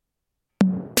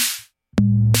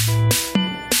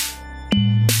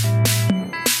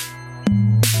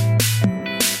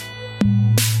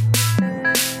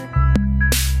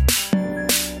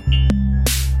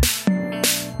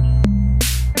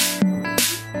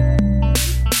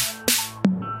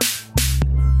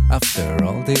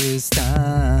this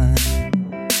time.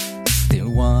 Still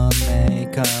won't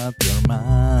make up your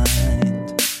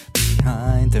mind.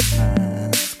 Behind the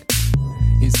mask,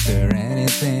 is there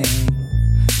anything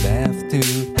left to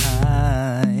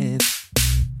hide?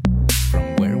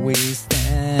 From where we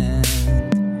stand,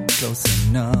 close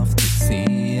enough to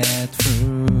see it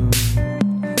through.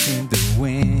 In the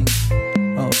wink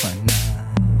of an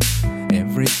eye,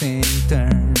 everything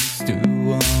turns to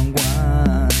unwind.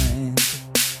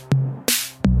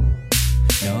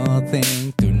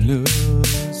 Nothing to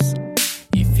lose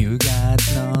if you got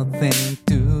nothing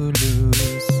to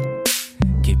lose.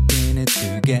 Keeping it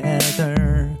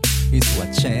together is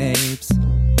what shapes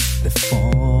the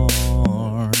form.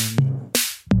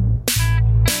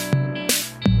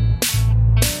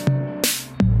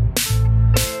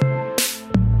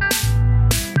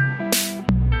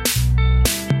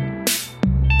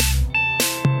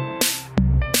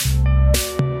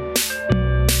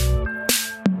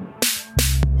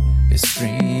 A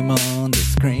stream on the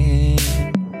screen,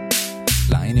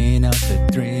 lining up the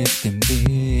drifting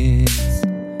beats.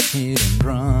 Hit and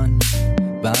run,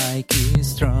 bike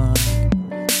is strong,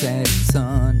 setting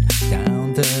sun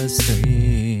down the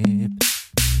street.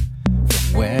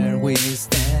 From where we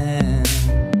stand,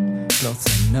 close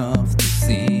enough to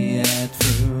see it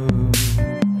through.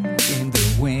 In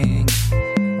the wink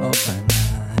of an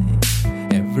eye,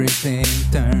 everything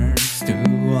turns to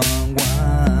unwind.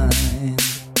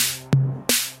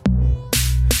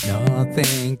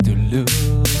 Nothing to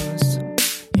lose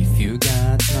if you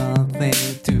got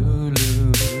nothing to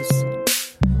lose.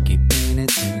 Keeping it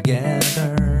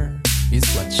together is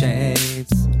what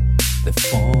shapes the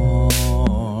form.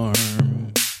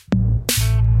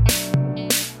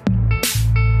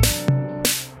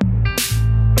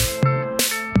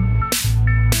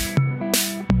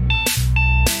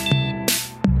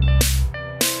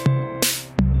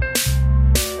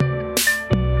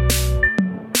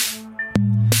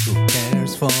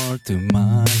 For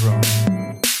tomorrow,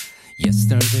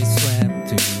 yesterday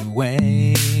swept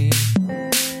away.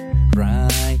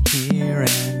 Right here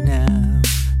and now,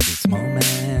 this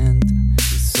moment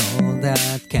is all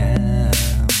that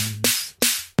counts.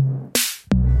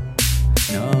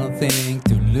 Nothing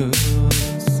to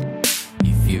lose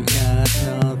if you got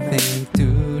nothing to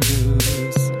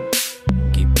lose.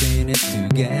 Keeping it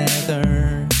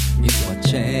together is what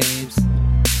shapes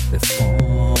the form.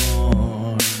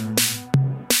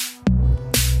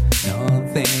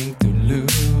 Nothing to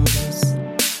lose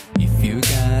if you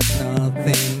got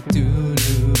nothing to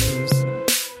lose.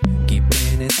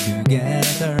 Keeping it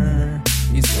together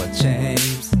is what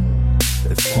shapes